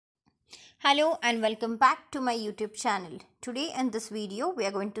Hello and welcome back to my YouTube channel. Today in this video we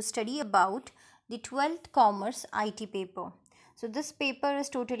are going to study about the 12th Commerce IT paper. So this paper is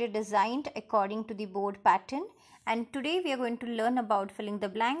totally designed according to the board pattern, and today we are going to learn about filling the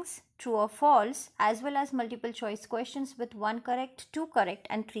blanks, true or false, as well as multiple choice questions with 1 correct, 2 correct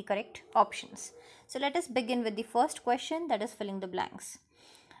and 3 correct options. So let us begin with the first question, that is filling the blanks.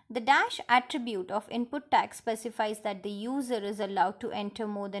 The dash attribute of input tag specifies that the user is allowed to enter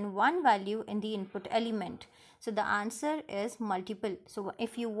more than one value in the input element. So the answer is multiple. So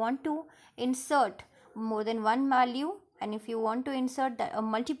if you want to insert more than one value and if you want to insert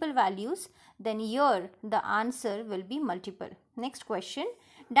multiple values, then here the answer will be multiple. Next question.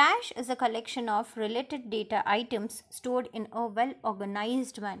 Dash is a collection of related data items stored in a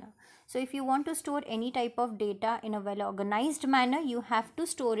well-organized manner. So if you want to store any type of data in a well-organized manner, you have to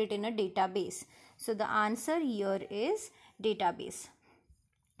store it in a database. So the answer here is database.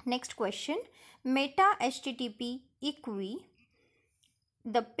 Next question. Meta HTTP equi,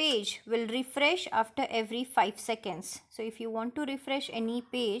 the page will refresh after every 5 seconds. So if you want to refresh any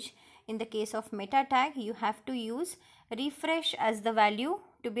page, in the case of meta tag, you have to use refresh as the value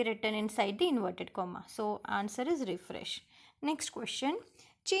to be written inside the inverted comma. So answer is refresh. Next question.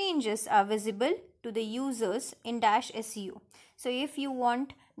 Changes are visible to the users in dash SEO. So if you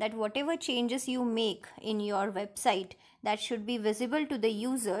want that whatever changes you make in your website that should be visible to the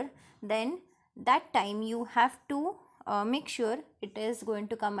user, then that time you have to make sure it is going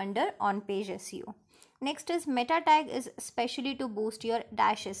to come under on page SEO. Next is meta tag is specially to boost your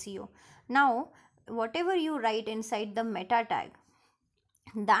dash SEO. Now whatever you write inside the meta tag,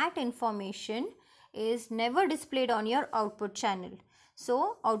 that information is never displayed on your output channel.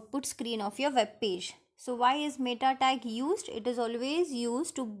 So output screen of your web page. So why is meta tag used? It is always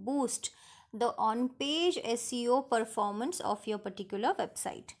used to boost the on-page SEO performance of your particular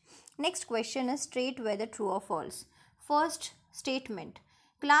website. Next question is straight whether true or false. First statement.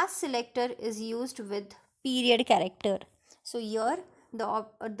 Class selector is used with period character. So here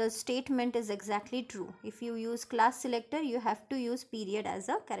the statement is exactly true. If you use class selector, you have to use period as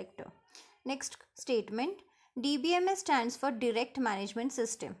a character. Next statement. DBMS stands for Direct Management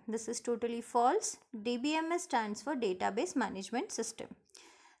System. This is totally false. DBMS stands for Database Management System.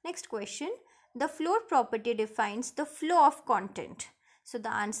 Next question. The float property defines the flow of content. So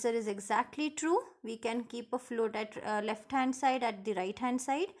the answer is exactly true. We can keep a float at left hand side, at the right hand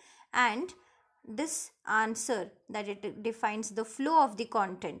side, and this answer that it defines the flow of the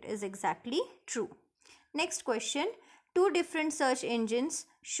content is exactly true. Next question. Two different search engines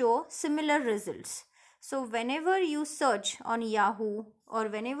show similar results. So whenever you search on Yahoo or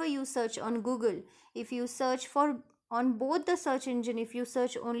whenever you search on Google, if you search for on both the search engine, if you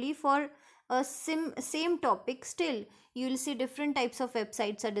search only for a same topic, still you will see different types of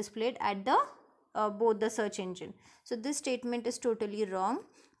websites are displayed at the both the search engine. So this statement is totally wrong.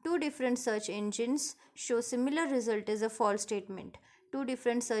 Two different search engines show similar result is a false statement. Two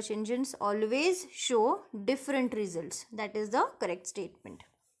different search engines always show different results. That is the correct statement.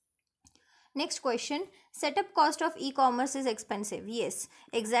 Next question. Setup cost of e-commerce is expensive. Yes,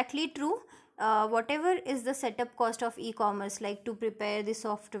 exactly true. Whatever is the setup cost of e-commerce, like to prepare the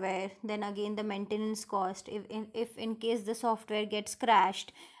software, then again the maintenance cost, if in case the software gets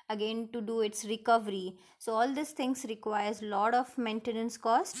crashed, again to do its recovery, so all these things requires lot of maintenance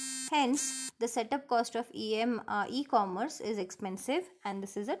cost. Hence the setup cost of e-commerce is expensive, and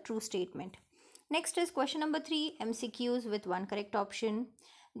this is a true statement. Next is question number 3, MCQs with 1 correct option.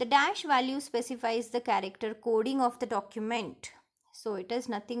 The dash value specifies the character coding of the document. So it is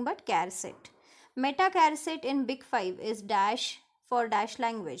nothing but char set. Meta char set in Big 5 is dash for dash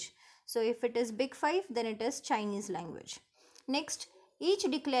language. So if it is Big 5, then it is Chinese language. Next, each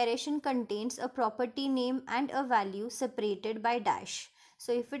declaration contains a property name and a value separated by dash.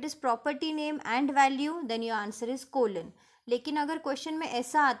 So if it is property name and value, then your answer is colon. लेकिन अगर question में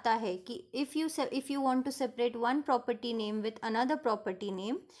ऐसा आता है कि if you want to separate one property name with another property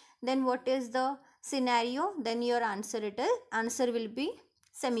name, then what is the scenario? Then your answer will be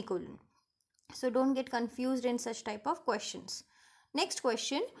semicolon. So don't get confused in such type of questions. Next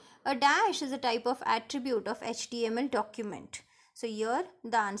question. A dash is a type of attribute of HTML document. So here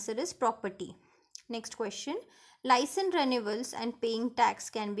the answer is property. Next question. License renewals and paying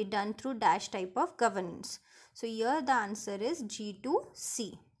tax can be done through dash type of governance. So here the answer is G to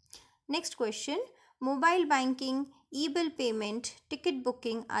C. Next question. Mobile banking, e-bill payment, ticket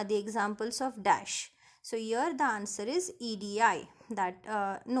booking are the examples of dash. So here the answer is EDI.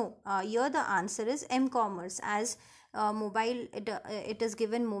 Here the answer is M-commerce, as it is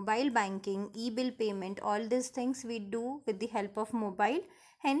given mobile banking, e-bill payment, all these things we do with the help of mobile.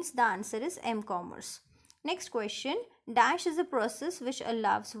 Hence the answer is M-commerce. Next question. Dash is a process which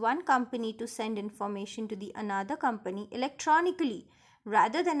allows one company to send information to the another company electronically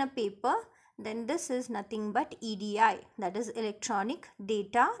rather than a paper. Then this is nothing but EDI, that is electronic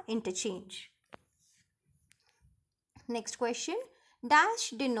data interchange. Next question.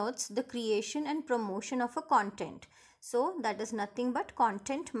 Dash denotes the creation and promotion of a content. So that is nothing but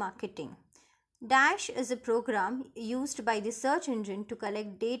content marketing. Dash is a program used by the search engine to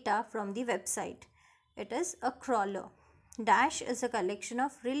collect data from the website. It is a crawler. Dash is a collection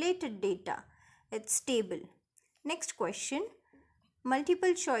of related data. It's stable. Next question.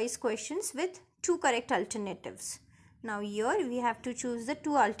 Multiple choice questions with two correct alternatives. Now here we have to choose the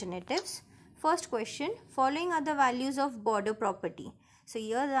two alternatives. First question. Following are the values of border property. So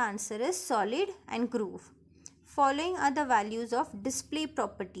here the answer is solid and groove. Following are the values of display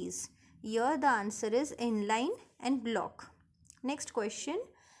properties. Here the answer is inline and block. Next question.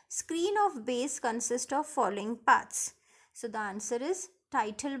 Screen of base consists of following paths. So the answer is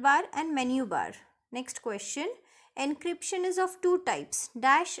title bar and menu bar. Next question. Encryption is of two types,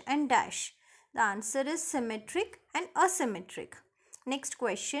 dash and dash. The answer is symmetric and asymmetric. Next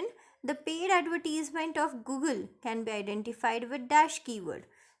question. The paid advertisement of Google can be identified with dash keyword.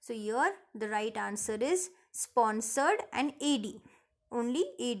 So here the right answer is sponsored and AD. Only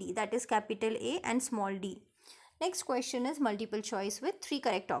AD, that is capital A and small d. Next question is multiple choice with three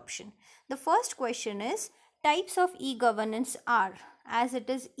correct options. The first question is types of e-governance are. As it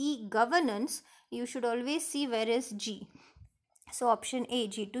is e-governance, you should always see where is G. So option A,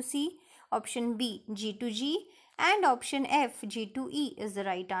 G to C, option B, G to G, and option F, G to E is the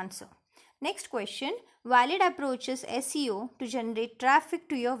right answer. Next question. Valid approaches SEO to generate traffic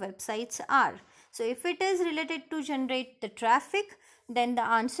to your websites are. So if it is related to generate the traffic, then the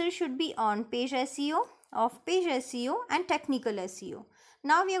answer should be on-page SEO, off-page SEO, and technical SEO.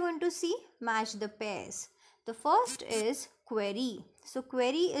 Now we are going to see match the pairs. The first is query. So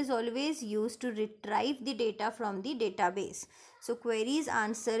query is always used to retrieve the data from the database. So query's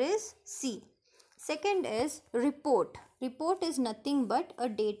answer is C. Second is report. Report is nothing but a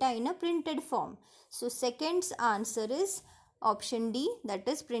data in a printed form. So second's answer is option D, that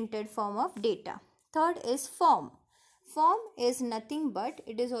is printed form of data. Third is form. Form is nothing but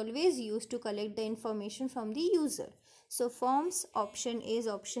it is always used to collect the information from the user. So forms option A is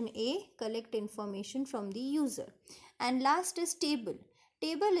option A, collect information from the user. And last is table.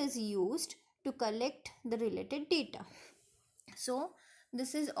 Table is used to collect the related data. So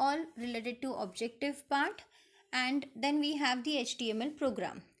this is all related to objective part, and then we have the HTML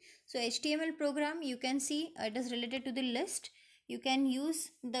program. So HTML program, you can see it is related to the list. You can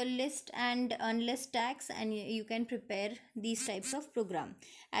use the list and unlist tags and you can prepare these types of program.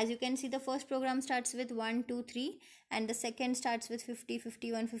 As you can see, the first program starts with 1, 2, 3 and the second starts with 50,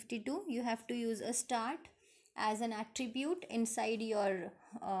 51, 52. You have to use a start as an attribute inside your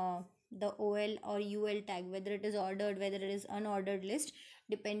the OL or UL tag, whether it is ordered, whether it is unordered list.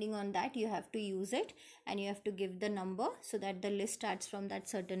 Depending on that, you have to use it and you have to give the number so that the list starts from that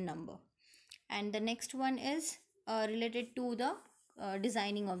certain number. And the next one is related to the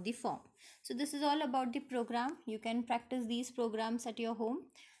designing of the form. So this is all about the program. You can practice these programs at your home.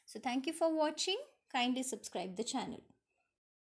 So thank you for watching. Kindly subscribe the channel.